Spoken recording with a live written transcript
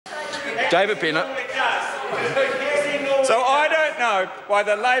David Bennett. So I don't know why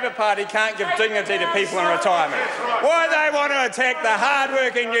the Labor Party can't give dignity to people in retirement. Why they want to attack the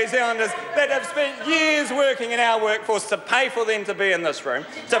hard-working New Zealanders that have spent years working in our workforce to pay for them to be in this room,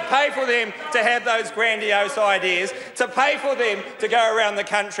 to pay for them to have those grandiose ideas, to pay for them to go around the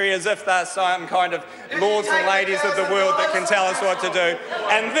country as if they're some kind of lords and ladies of the world that can tell us what to do.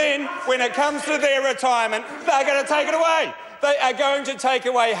 And then, when it comes to their retirement, they're going to take it away. They are going to take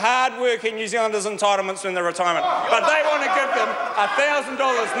away hard-working New Zealanders' entitlements in their retirement. But they want to give them $1,000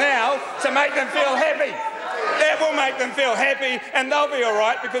 now to make them feel happy. That will make them feel happy, and they'll be all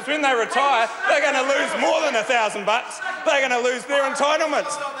right, because when they retire, they're going to lose more than $1,000 bucks. They're going to lose their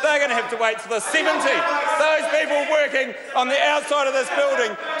entitlements. They're going to have to wait till they're 70. Those people working on the outside of this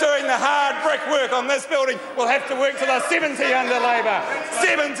building, doing the hard brickwork on this building, will have to work till they're 70 under Labor.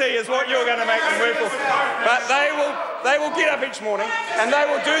 70 is what you're going to make them work for. But they will get up each morning and they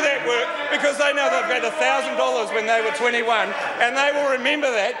will do that work because they know they've got $1,000 when they were 21, and they will remember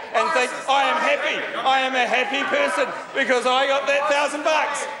that and think, I am happy. I am a happy person because I got that $1,000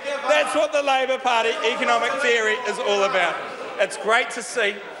 bucks. That's what the Labor Party economic theory is all about. It's great to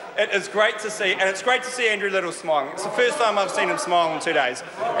see. It is great to see, and it's great to see Andrew Little smiling. It's the first time I've seen him smile in 2 days,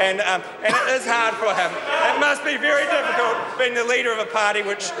 and it is hard for him. It must be very difficult being the leader of a party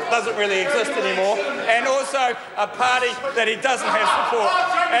which doesn't really exist anymore, and also a party that he doesn't have support.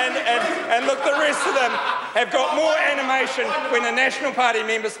 And look, the rest of them have got more animation when a National Party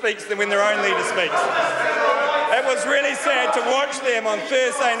member speaks than when their own leader speaks. It was really sad to watch them on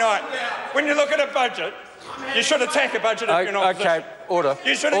Thursday night. When you look at a budget, you should attack a budget if you're not. Okay, order.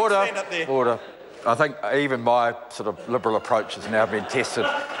 You shouldn't stand up there. Order. I think even my sort of Liberal approach has now been tested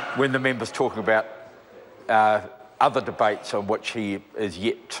when the member's talking about other debates on which he is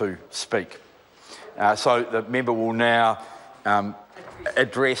yet to speak. So the member will now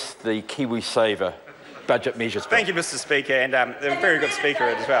address the KiwiSaver budget measures bill. Thank you, Mr. Speaker, and a very good speaker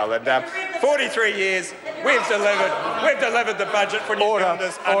as well. And 43 years, we've delivered the budget for New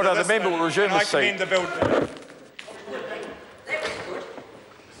Zealanders. Order. The member will resume his seat. I commend the bill.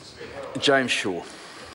 James Shaw.